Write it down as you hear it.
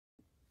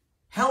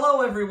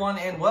Hello everyone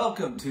and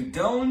welcome to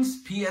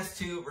Doan's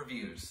PS2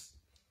 Reviews.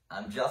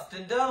 I'm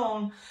Justin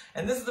Doan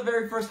and this is the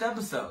very first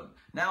episode.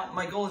 Now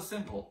my goal is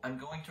simple. I'm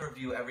going to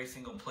review every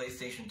single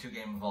PlayStation 2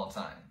 game of all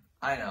time.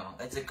 I know,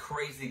 that's a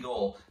crazy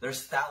goal.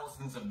 There's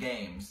thousands of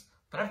games,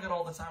 but I've got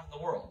all the time in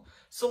the world.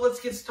 So let's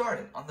get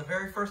started. On the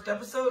very first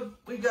episode,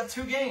 we've got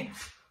two games.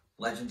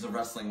 Legends of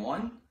Wrestling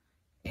 1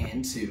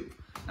 and 2.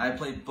 I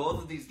played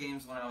both of these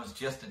games when I was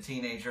just a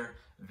teenager.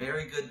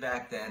 Very good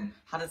back then.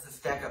 How does it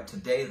stack up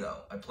today, though?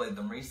 I played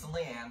them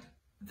recently, and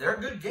they're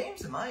good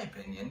games, in my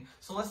opinion.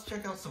 So let's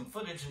check out some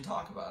footage and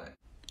talk about it.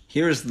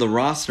 Here's the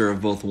roster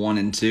of both 1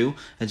 and 2.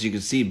 As you can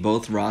see,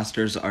 both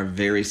rosters are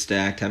very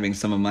stacked, having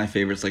some of my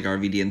favorites like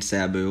RVD and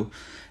Sabu.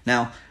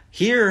 Now,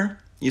 here,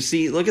 you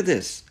see, look at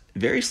this.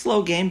 Very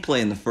slow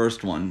gameplay in the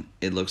first one,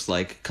 it looks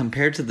like,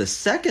 compared to the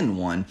second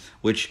one,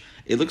 which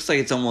it looks like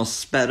it's almost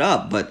sped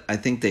up, but I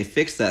think they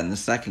fixed that in the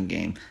second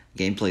game.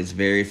 Gameplay's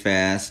very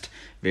fast,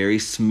 very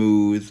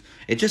smooth.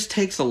 It just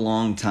takes a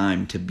long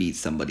time to beat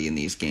somebody in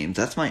these games.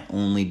 That's my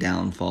only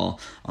downfall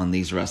on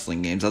these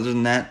wrestling games. Other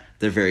than that,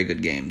 they're very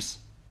good games.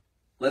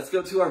 Let's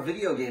go to our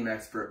video game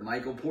expert,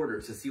 Michael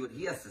Porter, to see what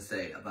he has to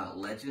say about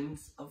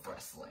Legends of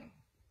Wrestling.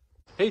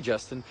 Hey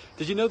Justin,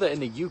 did you know that in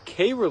the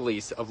UK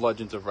release of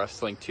Legends of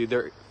Wrestling 2,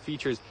 there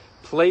features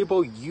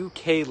playable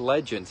UK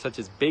legends such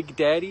as Big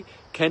Daddy,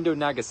 Kendo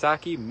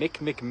Nagasaki, Mick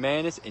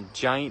McManus, and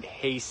Giant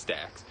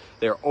Haystacks.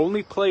 They are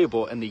only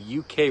playable in the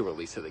UK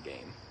release of the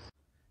game.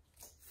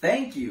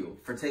 Thank you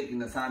for taking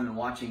the time and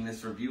watching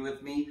this review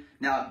with me.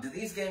 Now, do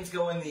these games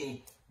go in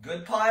the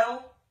good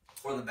pile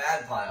or the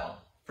bad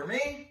pile? For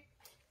me,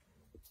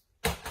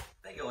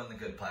 they go in the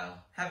good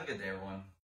pile. Have a good day, everyone.